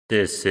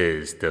This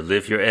is the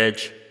Live Your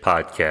Edge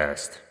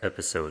podcast,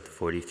 episode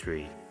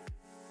 43.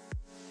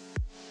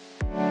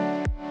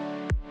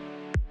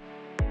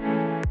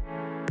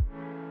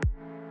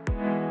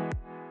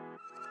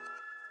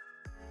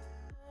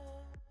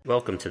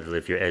 Welcome to the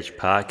Live Your Edge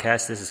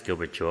podcast. This is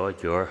Gilbert Joy,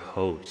 your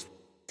host.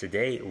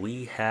 Today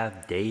we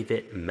have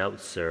David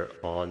Meltzer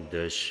on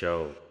the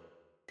show.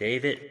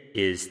 David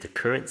is the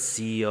current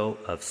CEO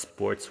of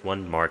Sports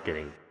One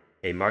Marketing,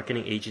 a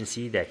marketing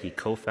agency that he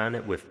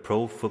co-founded with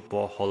Pro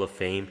Football Hall of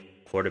Fame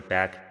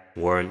quarterback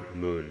Warren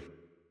Moon.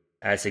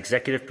 As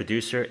executive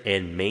producer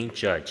and main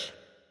judge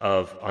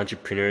of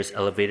Entrepreneur's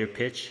Elevator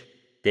Pitch,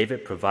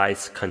 David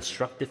provides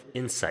constructive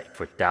insight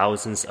for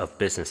thousands of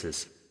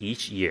businesses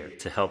each year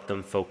to help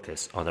them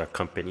focus on their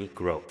company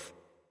growth.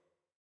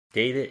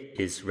 David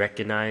is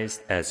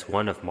recognized as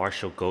one of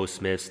Marshall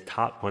Goldsmith's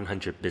top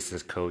 100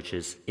 business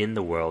coaches in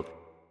the world.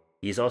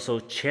 He is also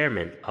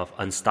chairman of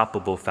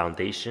Unstoppable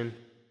Foundation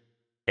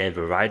and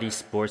Variety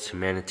Sports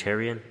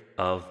Humanitarian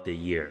of the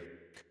Year.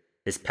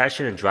 His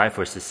passion and drive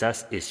for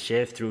success is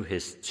shared through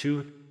his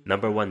two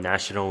 #1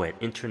 national and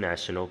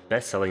international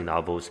best-selling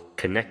novels,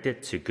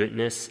 Connected to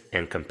Goodness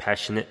and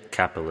Compassionate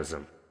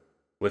Capitalism.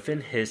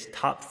 Within his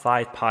top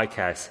 5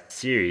 podcast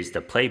series,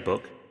 The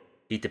Playbook,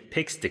 he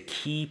depicts the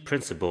key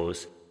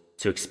principles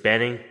to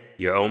expanding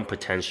your own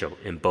potential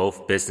in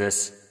both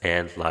business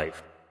and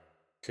life.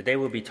 Today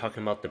we'll be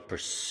talking about the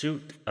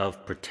pursuit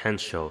of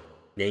potential,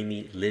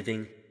 namely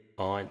living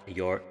on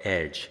your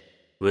edge.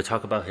 We'll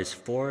talk about his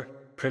 4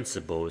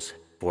 principles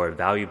for a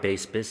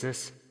value-based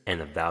business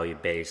and a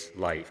value-based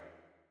life.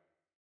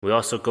 We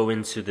also go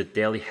into the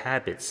daily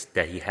habits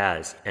that he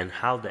has and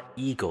how the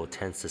ego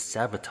tends to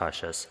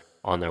sabotage us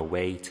on our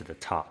way to the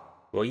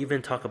top. We'll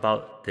even talk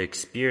about the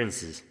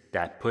experiences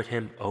that put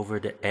him over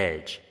the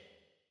edge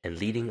and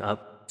leading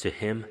up to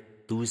him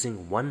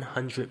losing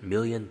 $100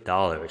 million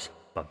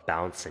but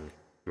bouncing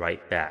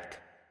right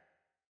back.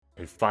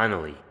 And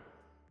finally,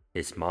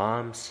 his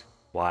mom's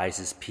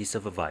wisest piece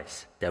of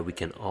advice that we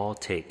can all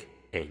take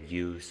and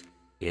use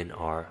in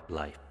our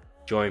life.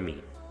 Join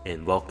me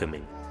in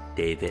welcoming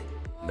David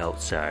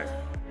Meltzer.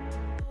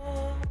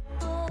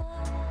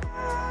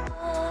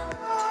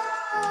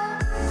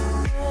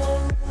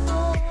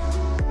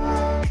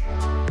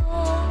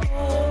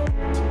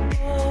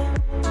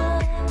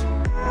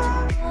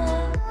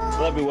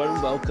 Hello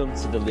everyone, welcome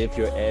to the Live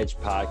Your Edge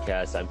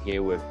podcast. I'm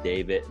here with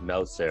David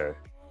Meltzer.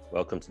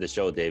 Welcome to the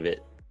show,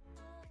 David.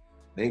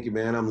 Thank you,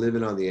 man. I'm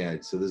living on the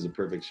edge, so this is a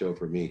perfect show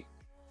for me.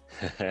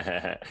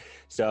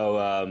 So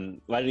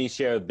why don't you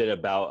share a bit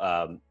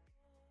about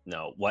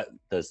what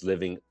does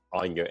living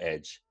on your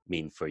edge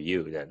mean for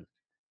you then?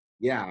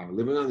 Yeah,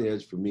 living on the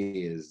edge for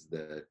me is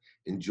the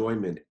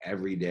enjoyment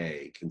every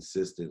day,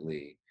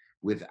 consistently,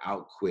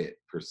 without quit,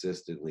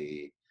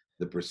 persistently,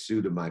 the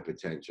pursuit of my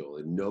potential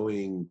and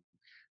knowing,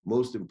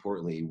 most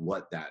importantly,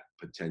 what that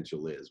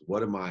potential is.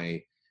 What are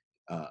my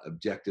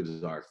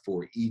objectives are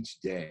for each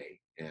day.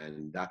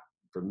 And that,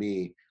 for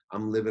me,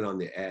 I'm living on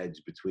the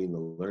edge between the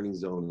learning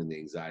zone and the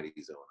anxiety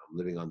zone. I'm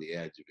living on the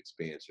edge of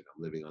expansion.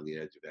 I'm living on the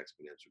edge of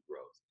exponential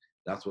growth.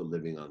 That's what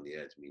living on the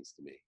edge means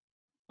to me.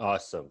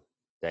 Awesome.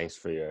 Thanks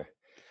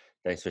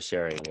for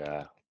sharing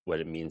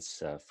what it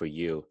means for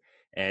you.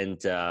 And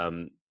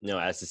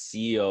as the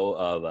CEO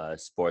of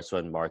Sports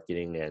One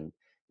Marketing, and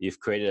you've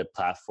created a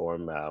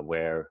platform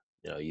where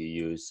you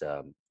use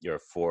your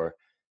 4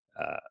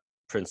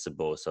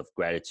 principles of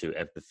gratitude,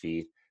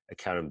 empathy,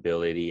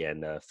 accountability,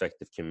 and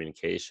effective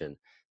communication.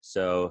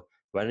 So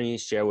why don't you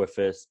share with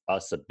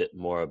us a bit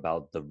more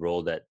about the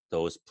role that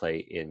those play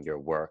in your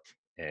work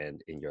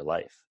and in your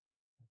life?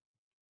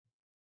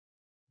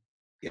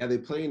 Yeah, they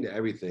play into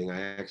everything.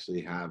 I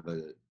actually have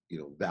a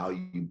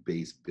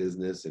value-based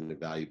business and a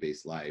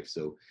value-based life,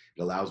 so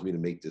it allows me to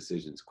make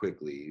decisions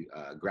quickly.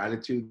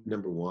 Gratitude,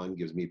 #1,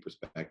 gives me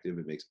perspective.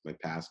 It makes my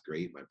past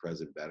great, my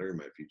present better, and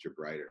my future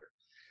brighter.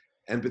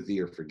 Empathy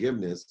or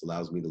forgiveness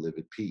allows me to live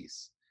at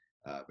peace.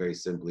 Very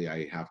simply,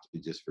 I have to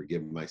just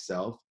forgive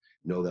myself,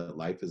 know that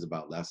life is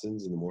about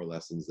lessons, and the more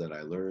lessons that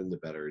I learn, the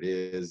better it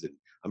is. And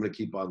I'm going to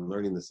keep on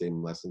learning the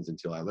same lessons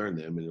until I learn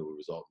them, and it will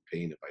result in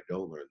pain if I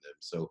don't learn them.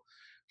 So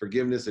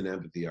forgiveness and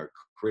empathy are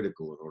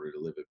critical in order to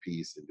live at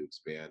peace and to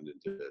expand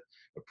and to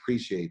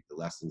appreciate the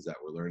lessons that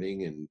we're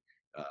learning and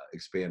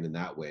expand in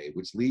that way,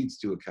 which leads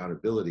to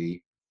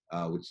accountability,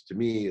 which to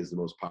me is the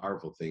most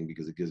powerful thing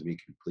because it gives me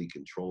complete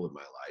control in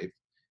my life.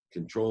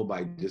 Control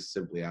by just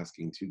simply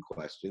asking 2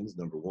 questions.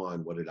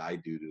 #1, what did I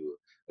do to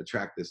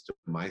attract this to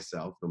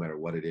myself, no matter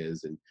what it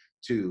is? And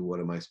 2, what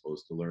am I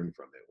supposed to learn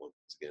from it? Once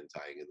again,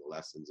 tying in the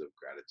lessons of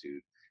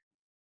gratitude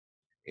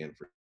and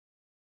for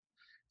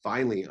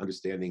finally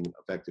understanding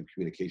effective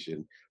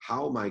communication.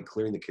 How am I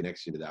clearing the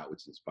connection to that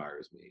which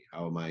inspires me?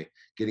 How am I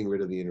getting rid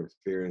of the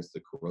interference,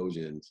 the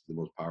corrosion to the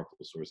most powerful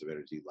source of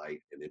energy,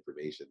 light, and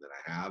information that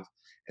I have?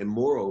 And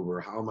moreover,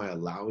 how am I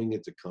allowing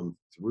it to come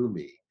through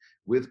me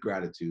with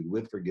gratitude,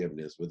 with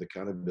forgiveness, with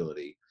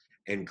accountability?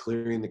 and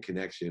clearing the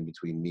connection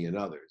between me and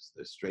others,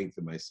 the strength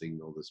of my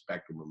signal, the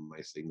spectrum of my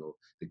signal,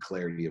 the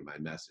clarity of my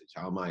message.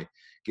 How am I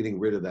getting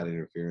rid of that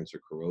interference or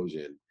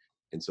corrosion?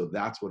 And so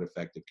that's what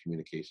effective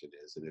communication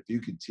is. And if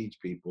you could teach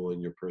people in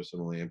your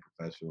personal and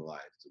professional life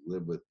to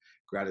live with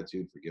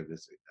gratitude,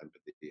 forgiveness,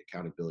 empathy,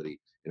 accountability,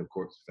 and of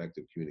course,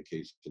 effective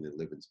communication and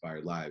live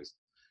inspired lives,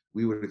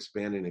 we would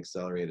expand and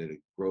accelerate at a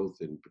growth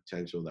and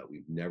potential that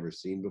we've never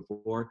seen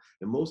before.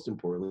 And most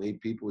importantly,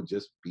 people would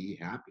just be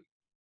happy.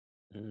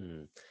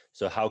 Mm.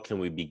 So, how can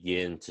we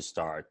begin to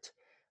start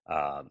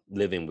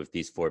living with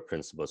these four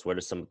principles? What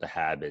are some of the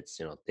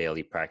habits,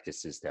 daily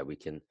practices that we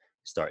can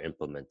start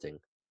implementing?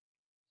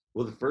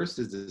 Well, the first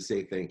is to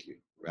say thank you,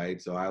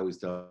 right? So I always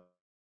tell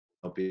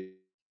people,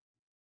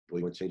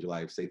 you want to change your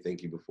life, say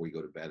thank you before you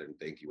go to bed and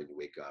thank you when you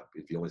wake up.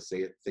 If you don't want to say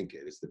it, think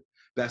it. It's the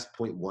best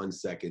 0.1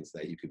 seconds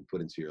that you can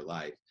put into your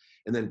life.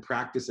 And then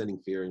practice ending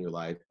fear in your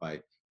life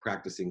by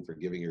practicing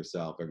forgiving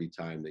yourself every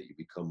time that you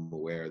become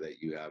aware that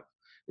you have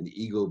an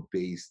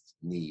ego-based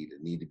need,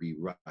 a need to be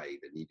right,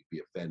 a need to be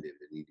offended,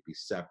 a need to be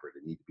separate,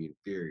 a need to be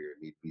inferior,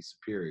 a need to be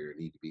superior, a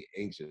need to be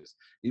anxious,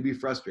 a need to be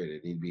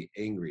frustrated, a need to be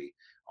angry.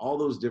 All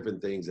those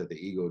different things that the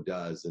ego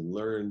does, and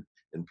learn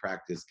and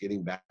practice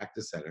getting back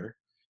to center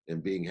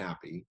and being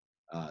happy.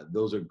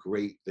 Those are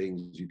great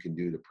things you can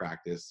do to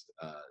practice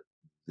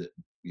the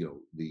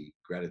the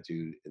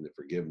gratitude and the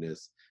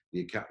forgiveness, the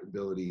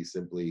accountability,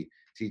 simply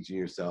teaching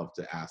yourself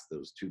to ask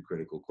those two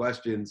critical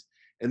questions.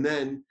 And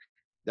then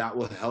that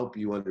will help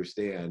you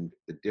understand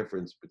the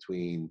difference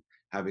between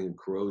having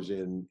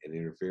corrosion and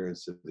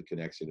interference of the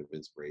connection of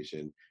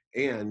inspiration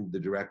and the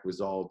direct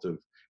result of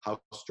how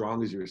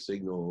strong is your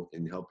signal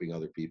in helping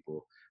other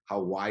people, how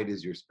wide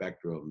is your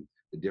spectrum,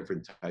 the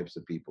different types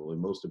of people, and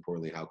most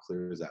importantly, how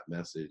clear is that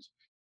message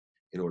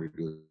in order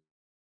to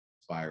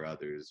inspire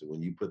others. And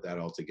when you put that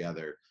all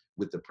together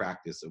with the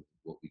practice of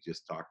what we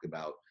just talked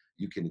about,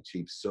 you can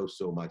achieve so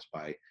much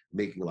by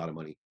making a lot of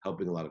money,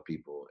 helping a lot of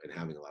people, and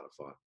having a lot of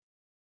fun.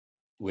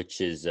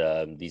 Which is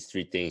these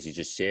three things you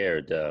just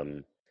shared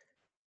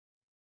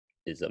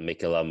is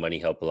make a lot of money,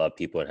 help a lot of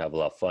people, and have a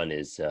lot of fun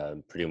is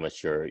pretty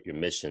much your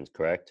mission,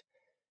 correct?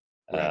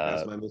 Correct. Uh,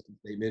 That's my mission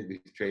statement.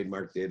 We've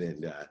trademarked it,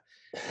 and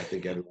I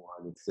think everyone.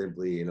 It's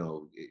simply,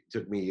 it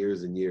took me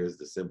years and years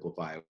to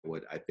simplify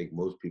what I think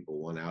most people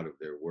want out of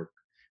their work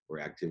or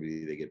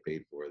activity they get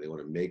paid for. They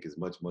want to make as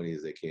much money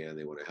as they can.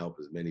 They want to help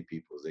as many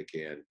people as they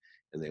can,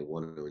 and they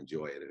want to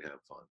enjoy it and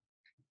have fun.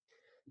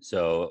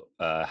 so,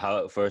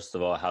 how first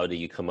of all, how do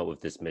you come up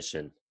with this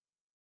mission?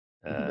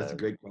 That's a Um,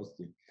 great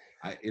question.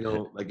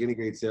 Like any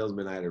great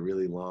salesman, I had a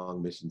really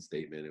long mission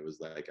statement. It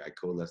was like I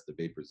coalesce the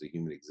vapors of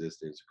human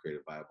existence to create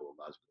a viable and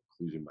logical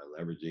conclusion by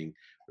leveraging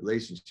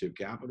relationship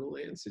capital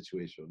and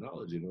situational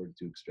knowledge in order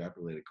to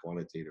extrapolate a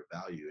quantitative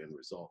value and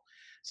result,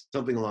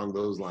 something along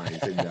those lines.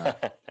 And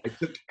I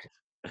took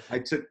I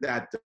took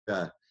that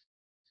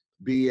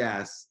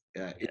BS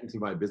into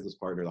my business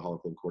partner, the Hall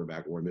of Fame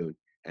quarterback Warren Moon,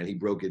 and he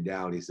broke it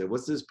down. He said,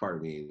 "What's this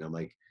part mean?" And I'm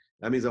like,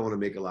 "That means I want to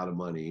make a lot of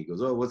money." He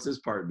goes, "Oh, what's this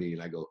part mean?"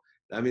 I go,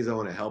 "That means I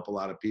want to help a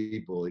lot of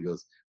people." He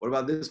goes, "What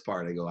about this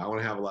part?" I go, "I want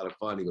to have a lot of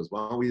fun." He goes,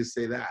 "Why don't we just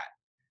say that?"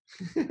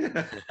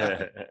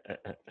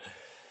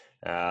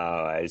 oh,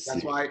 I that's see.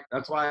 why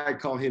that's why I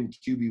call him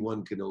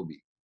QB1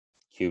 Kenobi.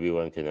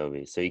 QB1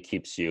 Kenobi. So he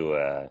keeps you.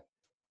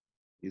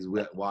 He's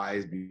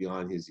wise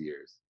beyond his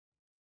years.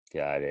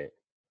 Got it.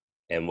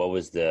 And what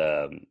was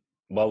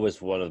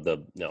one of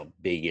the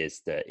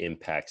biggest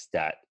impacts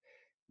that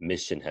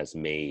mission has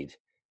made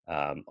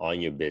on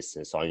your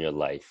business, on your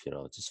life?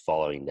 Just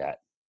following that.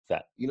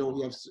 That. We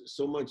have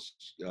so much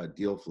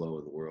deal flow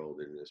in the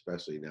world, and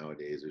especially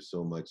nowadays, there's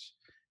so much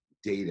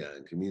data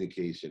and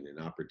communication and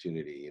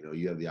opportunity.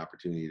 You have the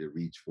opportunity to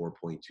reach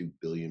 4.2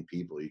 billion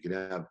people. You can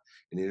have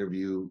an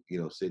interview,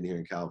 sitting here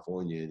in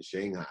California, in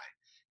Shanghai,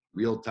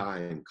 real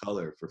time,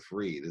 color, for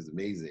free. This is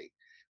amazing.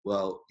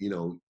 Well,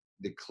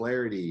 the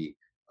clarity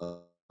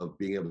of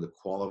being able to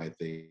qualify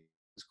things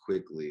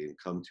quickly and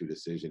come to a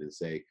decision and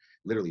say,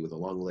 literally with a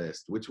long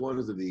list, which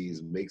ones of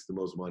these makes the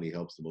most money,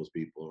 helps the most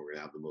people, and we're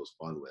gonna have the most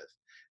fun with.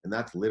 And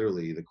that's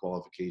literally the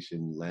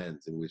qualification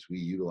lens in which we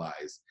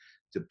utilize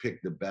to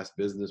pick the best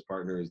business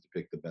partners, to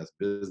pick the best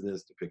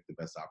business, to pick the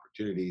best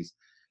opportunities.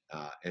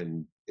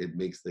 And it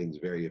makes things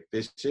very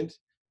efficient,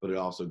 but it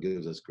also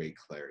gives us great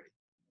clarity.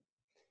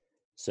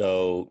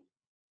 So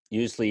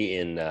usually,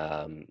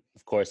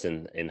 of course,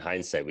 in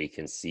hindsight, we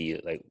can see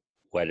like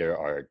whether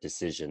our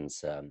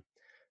decisions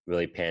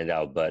really panned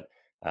out. But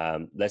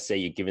let's say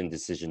you're given a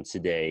decision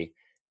today,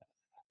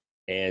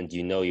 and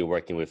you're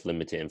working with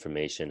limited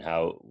information.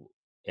 How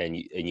and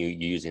you're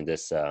using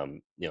this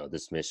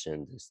this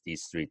mission,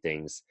 these three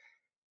things.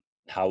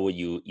 How will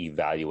you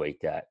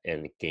evaluate that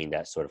and gain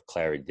that sort of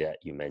clarity that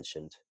you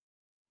mentioned?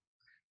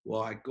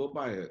 Well, I go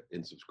by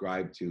and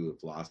subscribe to a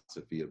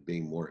philosophy of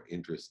being more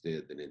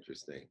interested than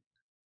interesting.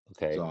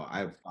 So Okay. I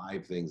have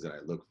five things that I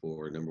look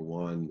for. Number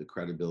one, the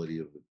credibility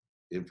of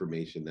the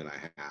information that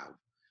I have.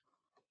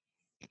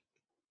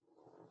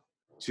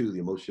 Two, the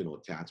emotional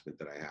attachment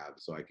that I have,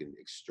 so I can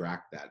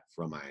extract that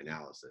from my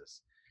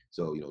analysis.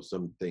 So,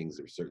 some things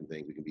or certain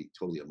things we can be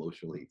totally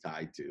emotionally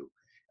tied to,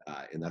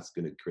 and that's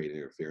going to create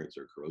interference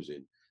or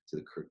corrosion to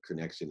the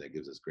connection that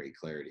gives us great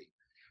clarity.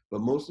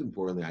 But most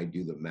importantly, I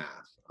do the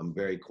math. I'm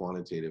very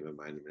quantitative in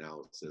my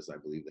analysis. I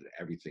believe that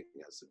everything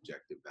has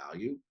subjective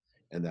value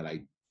and that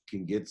I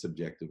can get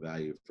subjective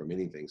value from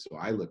anything. So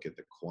I look at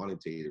the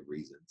quantitative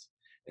reasons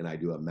and I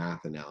do a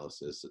math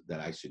analysis that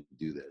I should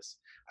do this.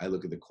 I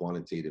look at the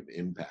quantitative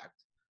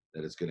impact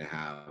that it's going to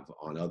have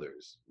on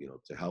others,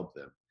 to help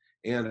them.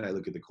 And I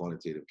look at the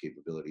quantitative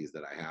capabilities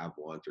that I have,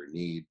 want, or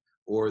need,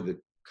 or the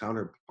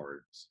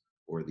counterparts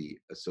or the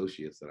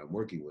associates that I'm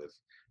working with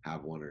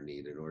have, want, or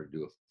need in order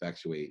to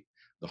effectuate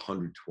the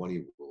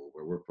 120 rule,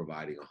 where we're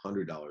providing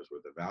 $100 worth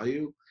of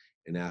value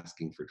and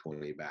asking for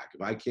 20 back.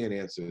 If I can't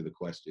answer the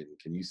question,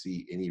 can you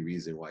see any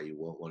reason why you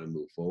won't want to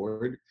move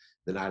forward?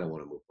 Then I don't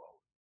want to move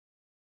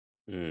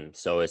forward.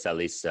 So it's at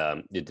least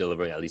you're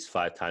delivering at least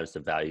 5 times the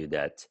value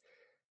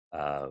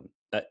um,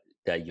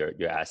 that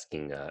you're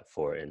asking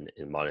for in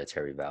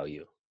monetary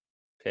value.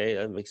 Okay,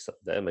 that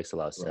makes a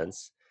lot of Right.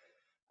 sense.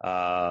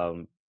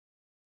 Um,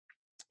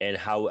 and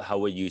how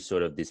would you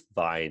sort of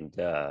define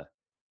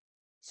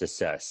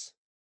success,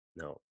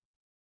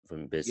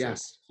 from Yeah.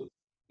 business?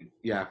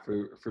 Yeah.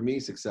 For me,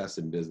 success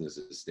in business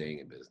is staying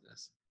in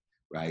business,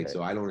 right? Okay.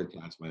 So I don't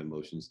attach my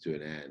emotions to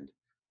an end.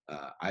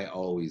 I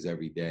always,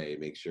 every day,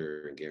 make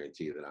sure and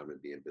guarantee that I'm going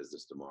to be in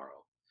business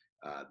tomorrow.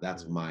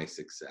 That's Mm, my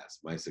success.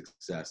 My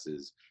success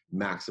is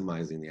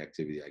maximizing the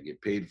activity I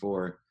get paid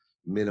for,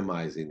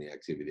 minimizing the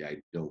activity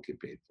I don't get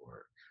paid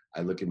for.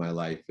 I look at my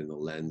life in the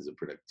lens of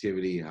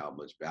productivity, how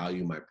much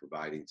value am I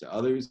providing to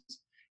others,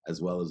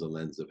 as well as a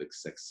lens of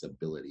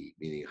accessibility,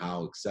 meaning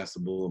how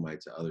accessible am I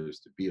to others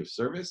to be of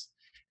service,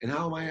 and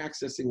how am I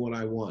accessing what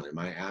I want? Am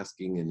I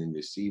asking and then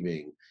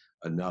receiving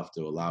enough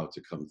to allow it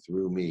to come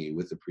through me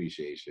with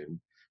appreciation,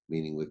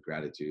 meaning with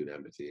gratitude,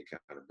 empathy,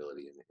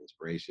 accountability, and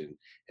inspiration?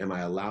 Am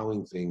I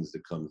allowing things to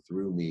come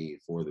through me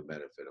for the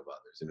benefit of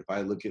others? And if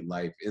I look at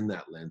life in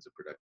that lens of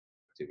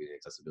productivity and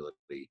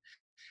accessibility,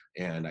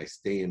 and I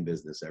stay in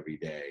business every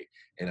day,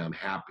 and I'm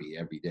happy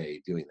every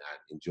day doing that,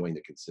 enjoying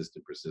the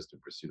consistent,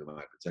 persistent pursuit of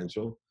my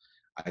potential,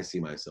 I see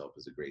myself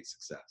as a great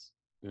success.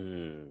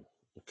 mm,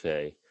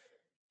 okay.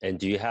 And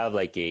do you have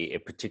like a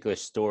particular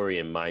story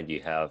in mind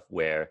you have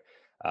where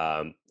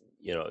um,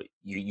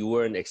 you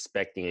weren't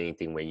expecting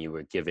anything when you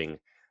were giving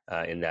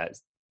in that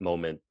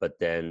moment, but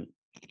then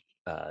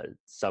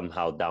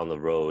somehow down the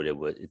road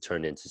it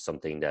turned into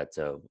something that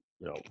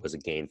was a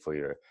gain for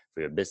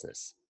your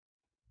business?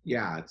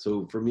 Yeah.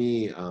 So for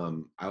me,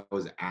 I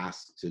was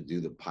asked to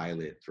do the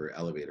pilot for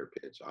Elevator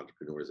Pitch,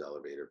 Entrepreneur's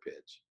Elevator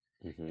Pitch.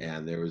 Hmm.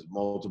 And there was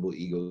multiple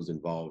egos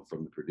involved,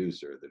 from the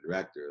producer, the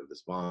director, the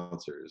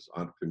sponsors,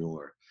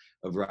 entrepreneur,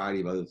 a variety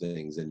of other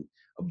things. And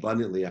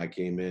abundantly, I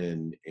came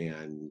in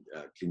and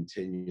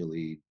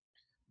continually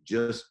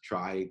just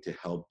try to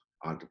help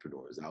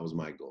entrepreneurs. That was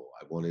my goal.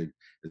 I wanted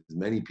as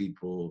many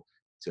people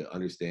to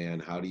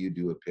understand, how do you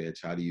do a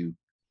pitch? How do you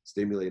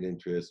stimulate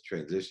interest,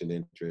 transition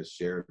interest,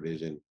 share a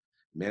vision,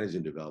 manage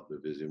and develop the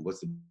vision? What's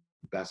the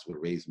best way to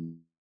raise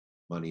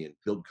money and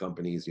build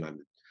companies? I'm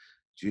the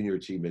Junior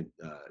Achievement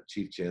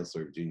Chief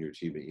Chancellor of Junior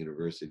Achievement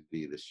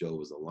University. The show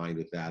was aligned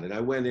with that, and I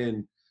went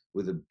in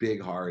with a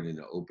big heart and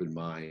an open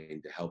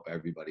mind to help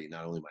everybody,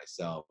 not only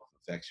myself,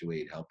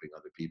 effectuate helping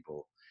other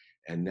people.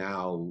 And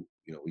now,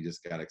 we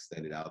just got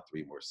extended out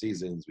 3 more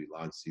seasons. We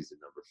launched season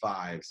number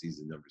 5.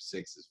 Season number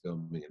 6 is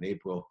filming in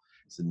April.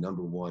 It's the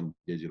 #1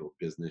 digital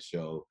business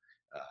show.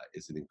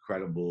 It's an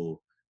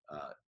incredible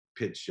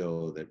pitch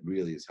show that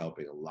really is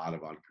helping a lot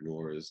of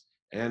entrepreneurs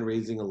and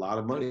raising a lot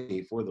of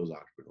money for those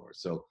entrepreneurs.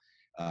 So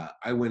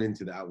I went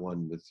into that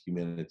one with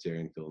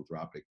humanitarian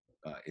philanthropic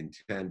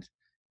intent,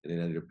 and it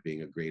ended up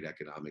being a great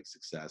economic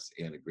success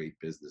and a great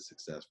business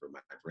success for my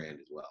brand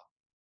as well.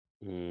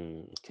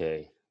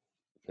 Okay.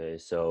 Okay.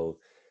 So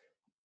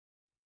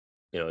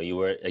you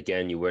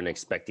weren't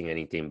expecting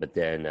anything, but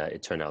then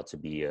it turned out to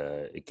be you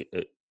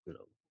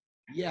know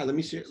Yeah, let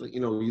me share.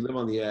 You live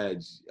on the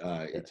edge.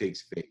 yeah. It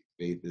takes faith.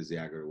 Faith is the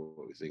aggregate of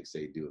what we think,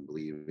 say, do, and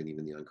believe, and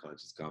even the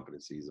unconscious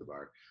competencies of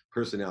our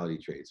personality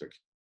traits, our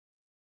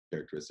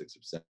characteristics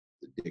of sex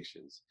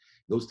addictions,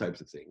 those types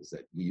of things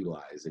that we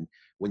utilize. And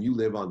when you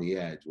live on the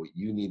edge, what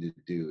you need to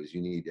do is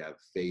you need to have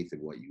faith in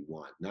what you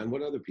want, not in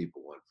what other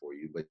people want for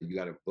you, but you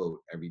got to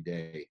vote every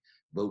day.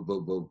 Vote,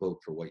 vote, vote, vote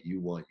for what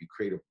you want. You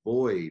create a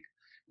void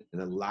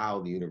and allow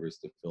the universe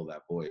to fill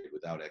that void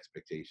without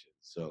expectation.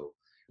 So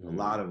a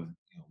lot Mm, of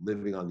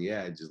living on the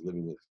edge is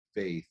living with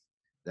faith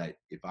that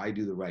if I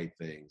do the right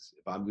things,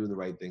 if I'm doing the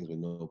right things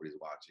when nobody's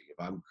watching, if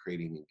I'm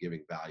creating and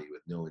giving value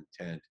with no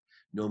intent,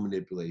 no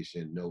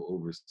manipulation, no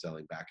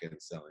overselling, back end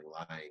selling,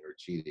 lying, or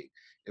cheating,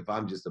 if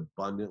I'm just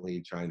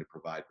abundantly trying to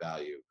provide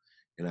value,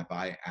 and if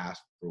I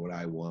ask for what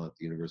I want,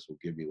 the universe will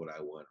give me what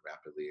I want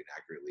rapidly and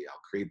accurately.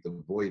 I'll create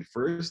the void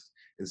first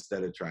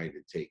instead of trying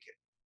to take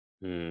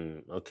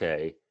it.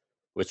 okay.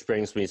 Which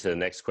brings me to the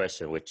next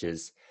question, which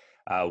is,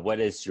 what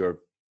is your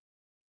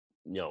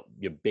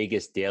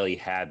biggest daily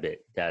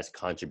habit that's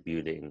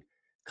contributed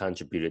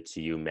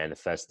to you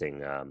manifesting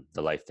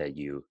the life that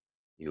you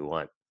you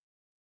want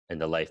and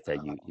the life that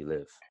Uh, you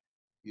live.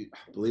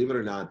 Believe it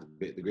or not,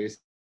 the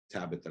greatest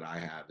habit that I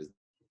have is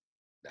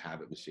the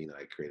habit machine that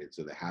I created.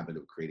 So the habit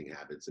of creating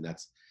habits, and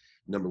that's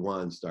number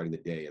one, starting the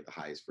day at the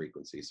highest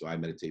frequency. So I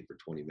meditate for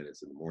 20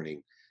 minutes in the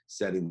morning,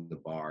 setting the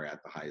bar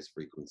at the highest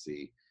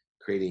frequency,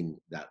 creating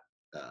that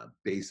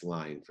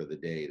baseline for the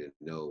day to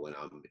know when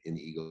I'm in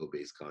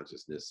ego-based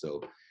consciousness.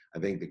 So I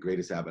think the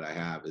greatest habit I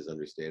have is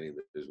understanding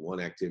that there's one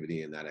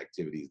activity, and that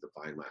activity is to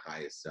find my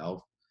highest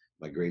self,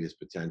 my greatest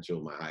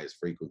potential, my highest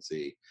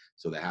frequency.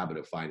 So the habit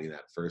of finding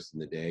that first in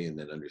the day and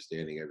then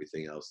understanding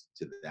everything else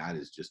to that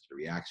is just a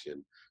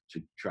reaction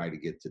to try to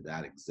get to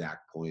that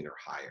exact point or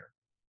higher.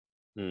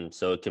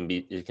 So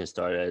it can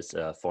start as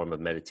a form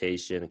of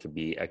meditation. It could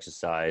be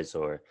exercise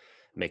or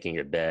making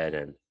your bed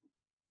and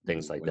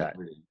things like that.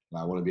 Whatever it is.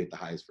 I want to be at the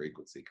highest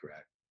frequency,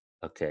 correct?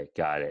 Okay,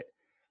 got it.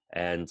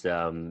 And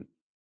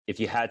if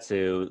you had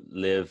to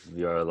live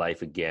your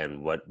life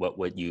again, what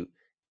would you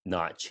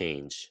not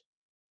change,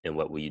 and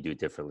what would you do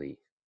differently?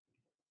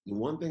 The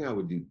one thing I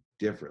would do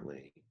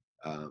differently,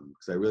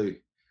 because I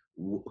really,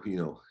 you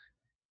know,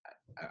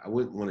 I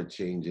wouldn't want to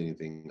change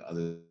anything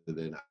other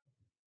than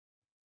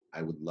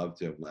I would love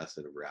to have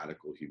lesson of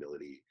radical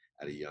humility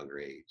at a younger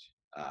age.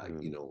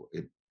 Mm,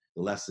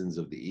 The lessons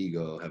of the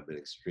ego have been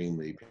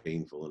extremely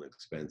painful and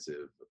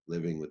expensive.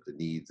 Living with the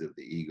needs of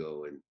the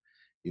ego, and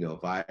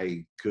if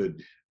I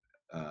could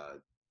uh,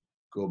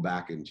 go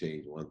back and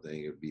change one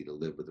thing, it would be to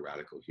live with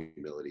radical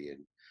humility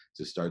and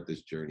to start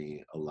this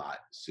journey a lot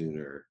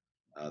sooner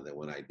than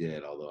when I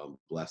did. Although I'm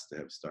blessed to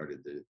have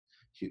started the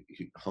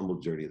humble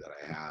journey that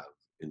I have,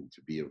 and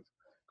to be of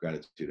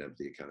gratitude,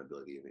 empathy,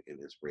 accountability, and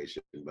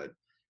inspiration. But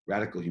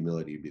radical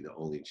humility would be the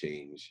only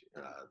change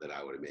that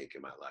I would make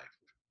in my life.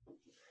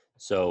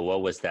 so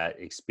what was that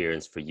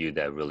experience for you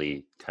that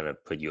really kind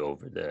of put you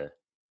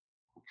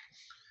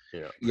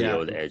Yeah,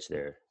 over the edge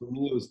there? for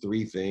me, it was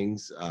three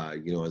things.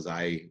 As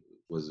I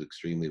was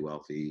extremely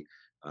wealthy,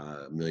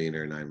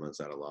 millionaire 9 months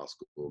out of law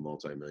school,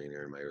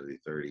 multimillionaire in my early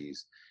 30s,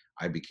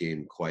 I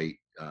became quite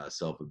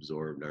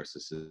self-absorbed,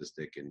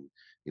 narcissistic, and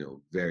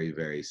very,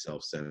 very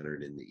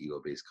self-centered in the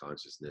ego-based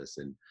consciousness.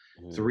 And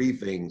Mm, three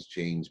things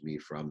changed me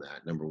from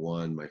that. Number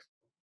one, my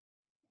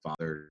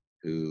father,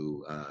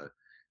 who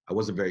I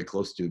wasn't very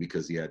close to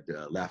because he had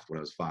left when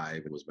I was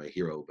 5 and was my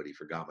hero, but he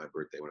forgot my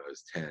birthday when I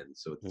was 10.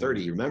 So at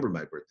 30, mm, he remembered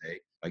my birthday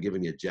by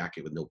giving me a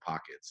jacket with no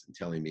pockets and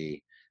telling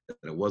me that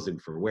it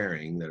wasn't for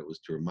wearing, that it was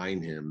to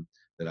remind him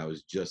that I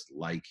was just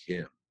like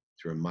him,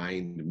 to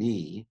remind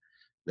me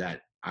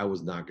that I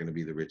was not going to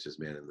be the richest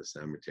man in the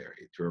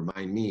cemetery, to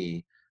remind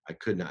me I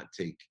could not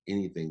take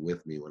anything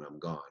with me when I'm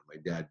gone. My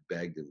dad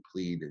begged and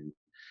pleaded and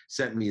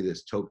sent me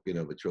this token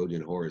of a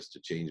Trojan horse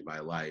to change my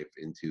life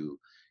into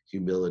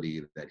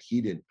humility that he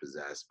didn't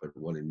possess, but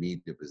wanted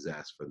me to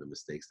possess from the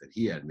mistakes that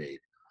he had made.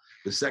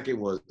 The second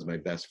was my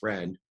best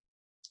friend,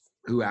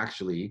 who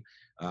actually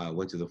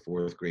went to the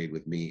fourth grade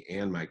with me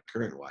and my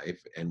current wife,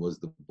 and was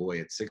the boy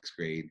at sixth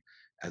grade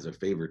as a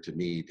favor to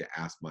me to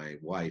ask my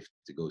wife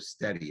to go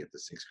steady at the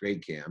sixth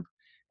grade camp.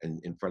 And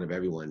in front of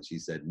everyone, she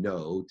said,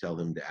 no, tell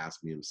him to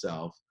ask me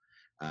himself.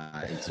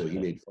 And so he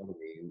made fun of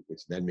me,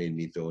 which then made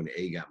me throw an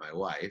egg at my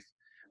wife.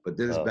 But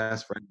this oh,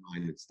 best friend of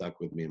mine had stuck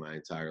with me my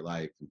entire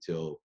life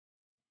until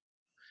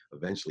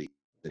eventually he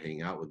didn't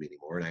hang out with me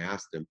anymore. And I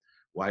asked him,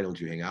 why don't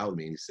you hang out with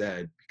me? And he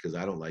said, because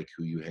I don't like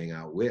who you hang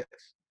out with.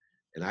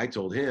 And I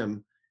told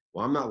him,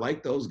 well, I'm not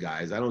like those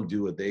guys. I don't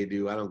do what they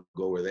do. I don't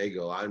go where they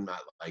go. I'm not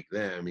like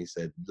them. He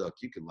said, look,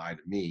 you can lie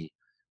to me,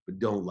 but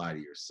don't lie to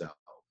yourself.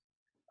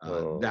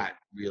 oh, That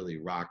really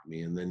rocked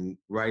me. And then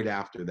right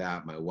after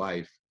that, my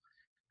wife,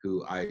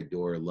 who I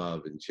adore,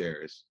 love, and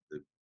cherish,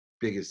 the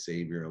biggest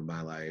savior of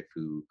my life,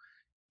 who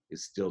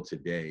is still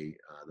today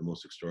the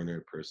most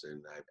extraordinary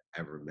person I've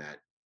ever met.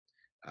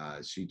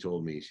 She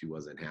told me she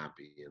wasn't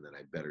happy and that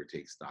I better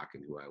take stock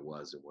in who I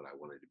was and what I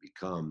wanted to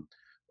become,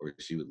 or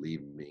she would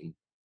leave me.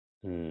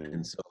 mm,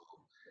 And so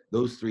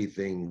those three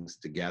things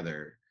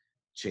together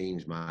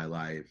changed my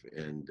life.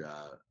 And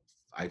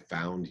I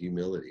found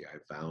humility. I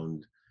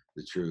found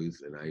the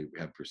truth, and I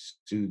have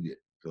pursued it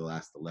for the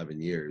last 11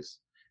 years.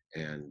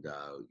 And,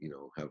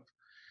 have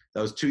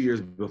that was 2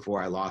 years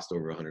before I lost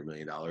over $100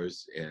 million.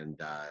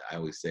 And I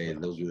always say wow.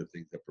 those were the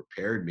things that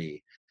prepared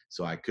me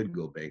so I could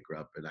go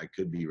bankrupt and I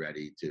could be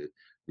ready to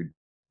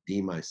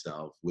redeem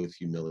myself with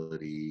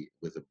humility,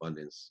 with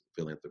abundance,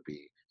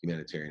 philanthropy,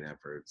 humanitarian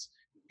efforts,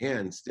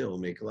 and still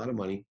make a lot of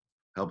money,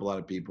 help a lot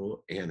of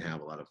people, and have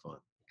a lot of fun.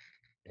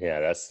 Yeah,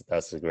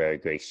 that's a very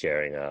great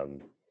sharing.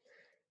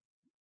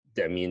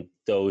 I mean,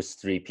 those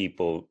three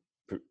people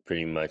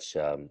pretty much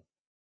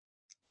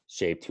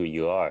shaped who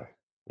you are.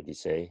 Would you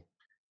say?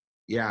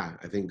 Yeah,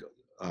 I think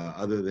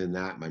other than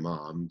that, my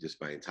mom, just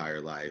my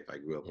entire life, I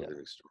grew up with Yeah. an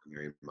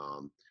extraordinary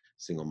mom,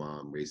 single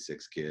mom, raised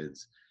 6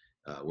 kids,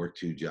 worked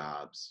 2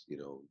 jobs,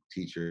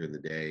 teacher in the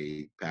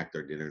day, packed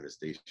our dinner in a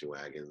station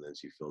wagon, and then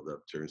she filled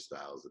up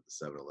turnstiles at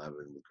the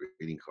 7-Eleven with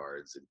greeting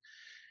cards. And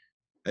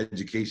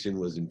education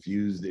was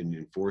infused and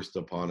enforced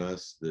upon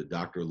us. The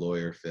doctor,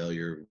 lawyer,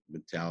 failure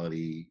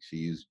mentality. She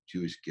used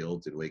Jewish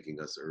guilt and waking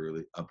us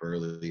up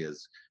early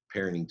as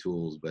parenting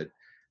tools. But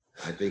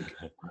I think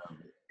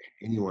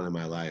anyone in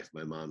my life,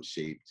 my mom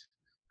shaped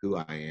who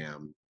I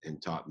am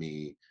and taught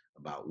me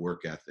about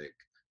work ethic,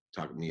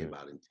 taught me Mm.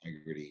 about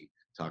integrity,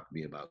 taught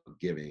me about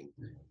giving,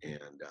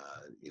 and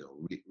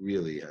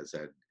really has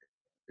had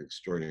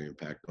extraordinary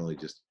impact not only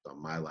just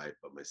on my life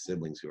but my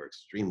siblings who are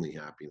extremely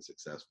happy and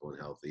successful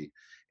and healthy,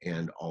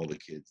 and all the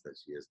kids that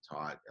she has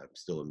taught. I'm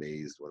still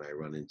amazed when I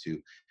run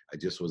into, I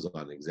just was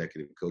on an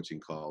executive coaching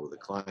call with a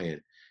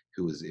client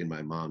who was in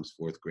my mom's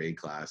fourth grade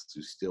class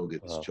who still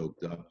gets Wow.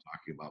 choked up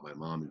talking about my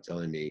mom and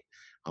telling me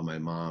how my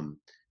mom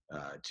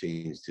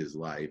changed his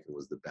life and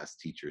was the best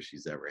teacher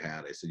she's ever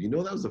had. I said,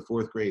 that was the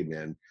fourth grade,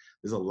 man.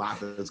 There's a lot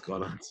that's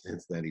gone on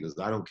since then. He goes,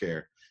 I don't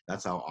care.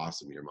 That's how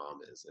awesome your mom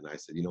is. And I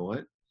said, you know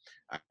what?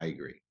 I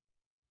agree.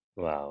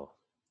 Wow.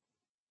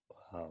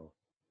 Wow.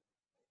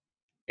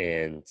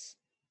 And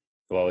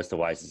what was the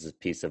wisest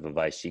piece of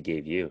advice she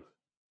gave you?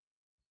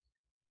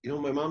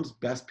 My mom's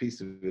best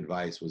piece of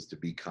advice was to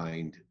be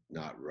kind,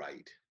 not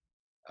right.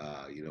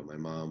 My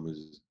mom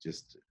was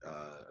just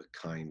a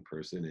kind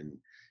person, and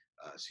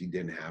she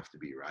didn't have to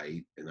be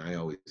right, and I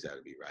always had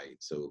to be right.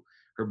 So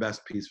her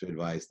best piece of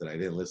advice that I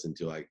didn't listen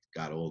to I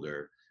got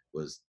older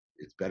was,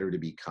 it's better to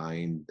be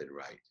kind than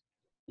right.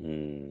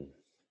 Mm,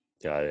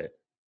 got it.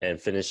 And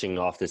finishing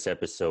off this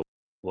episode,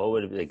 what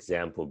would an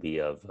example be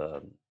of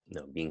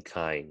being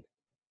kind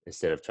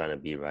instead of trying to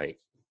be right?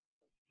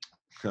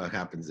 It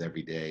happens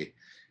every day.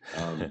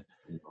 Um,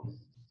 you know,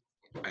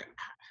 I,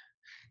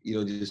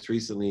 just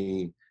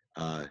recently,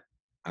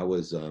 I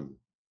was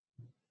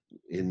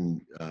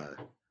in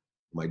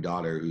my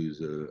daughter,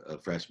 who's a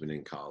freshman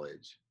in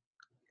college,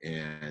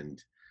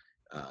 and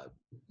uh,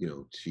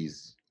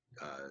 she's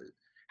uh,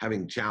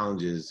 having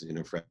challenges in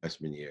her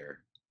freshman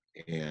year,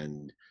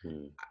 and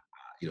Mm,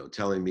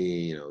 telling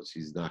me,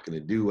 she's not going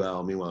to do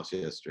well. Meanwhile,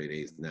 she has straight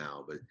A's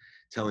now, but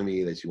telling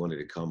me that she wanted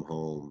to come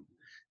home,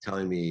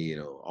 telling me,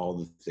 all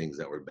the things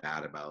that were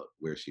bad about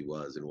where she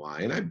was and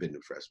why. And I've been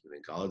a freshman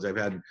in college. I've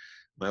had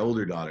my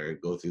older daughter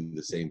go through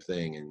the same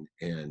thing,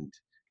 and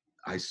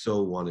I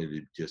so wanted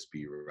to just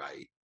be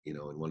right,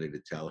 and wanted to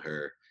tell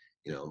her,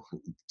 you know,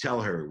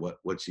 tell her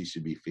what she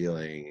should be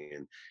feeling,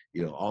 and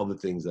all the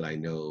things that I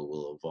know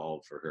will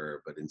evolve for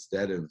her. But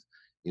instead of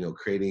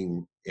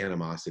creating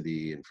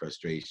animosity and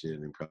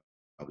frustration and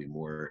probably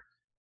more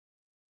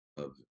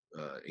of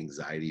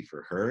anxiety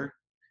for her,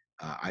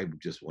 I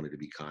just wanted to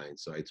be kind.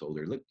 So I told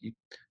her, look, you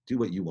do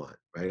what you want,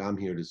 right? I'm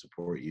here to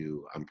support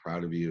you. I'm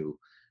proud of you.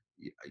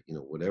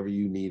 Whatever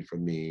you need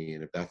from me,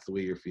 and if that's the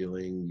way you're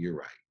feeling, you're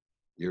right.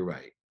 You're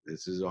right.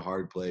 This is a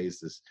hard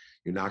place.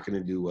 You're not going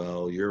to do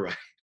well. You're right.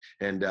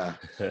 And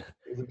it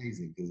was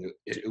amazing because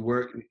it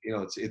worked.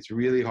 It's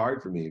really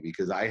hard for me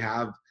because I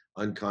have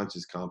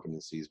unconscious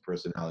competencies,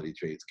 personality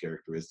traits,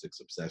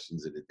 characteristics,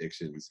 obsessions, and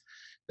addictions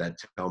that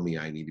tell me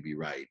I need to be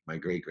right. My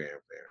great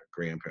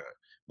grandparent,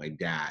 my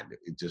dad,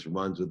 it just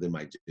runs within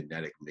my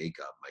genetic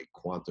makeup, my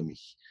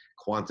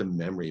quantum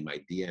memory, my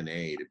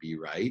DNA to be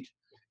right.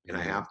 And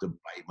I mm, have to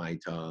bite my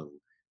tongue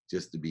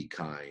just to be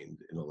kind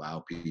and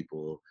allow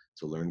people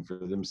to learn for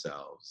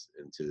themselves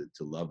and to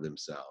love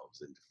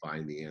themselves and to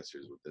find the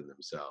answers within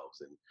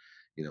themselves. And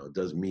it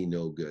does me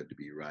no good to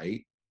be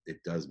right. It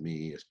does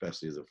me,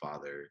 especially as a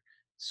father,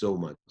 so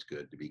much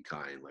good to be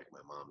kind, like my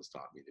mom has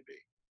taught me to be.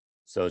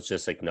 so it's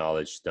just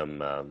acknowledge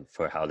them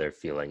for how they're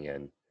feeling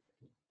and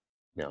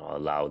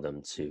allow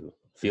them to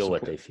And feel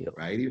what support, they feel.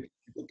 right?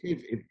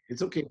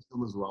 It's okay if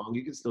someone's wrong.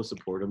 You can still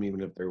support them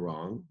even if they're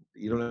wrong.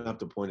 You don't have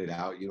to point it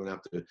out. You don't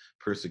have to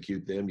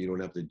persecute them. You don't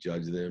have to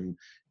judge them,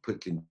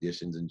 put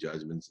conditions and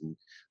judgments and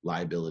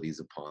liabilities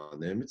upon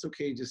them. It's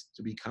okay just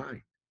to be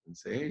kind and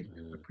say, hey, I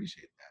Mm,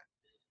 appreciate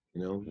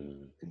that,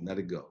 mm, and let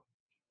it go.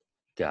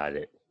 got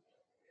it.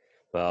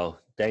 Well,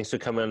 thanks for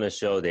coming on the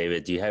show,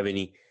 David. Do you have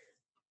any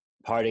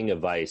parting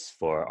advice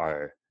for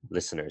our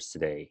listeners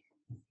today?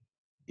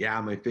 Yeah,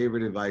 my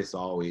favorite advice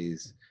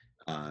always,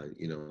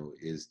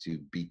 is to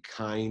be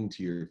kind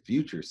to your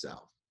future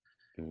self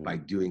by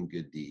Mm, doing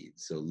good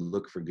deeds. So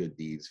look for good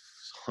deeds,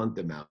 hunt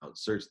them out,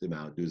 search them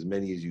out, do as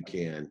many as you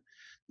can.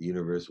 The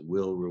universe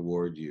will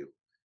reward you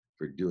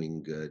for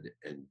doing good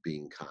and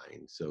being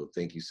kind. So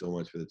thank you so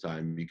much for the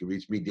time. You can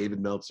reach me, David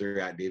Meltzer,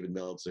 at David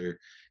Meltzer.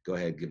 Go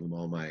ahead, give them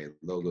all my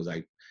logos.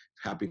 I'm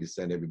happy to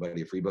send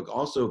everybody a free book.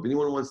 Also, if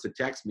anyone wants to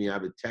text me, I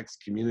have a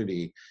text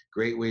community.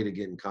 Great way to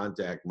get in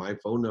contact. My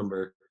phone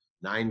number,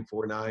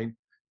 949-298-2905.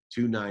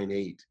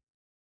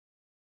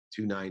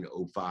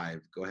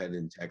 Go ahead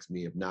and text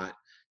me. If not,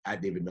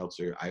 at David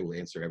Meltzer, I will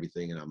answer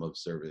everything and I'm of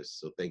service.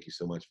 So thank you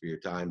so much for your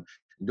time.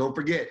 And don't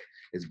forget,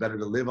 it's better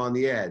to live on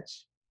the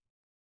edge.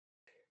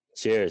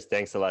 cheers.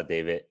 Thanks a lot,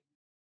 David.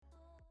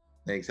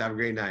 Thanks. Have a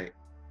great night.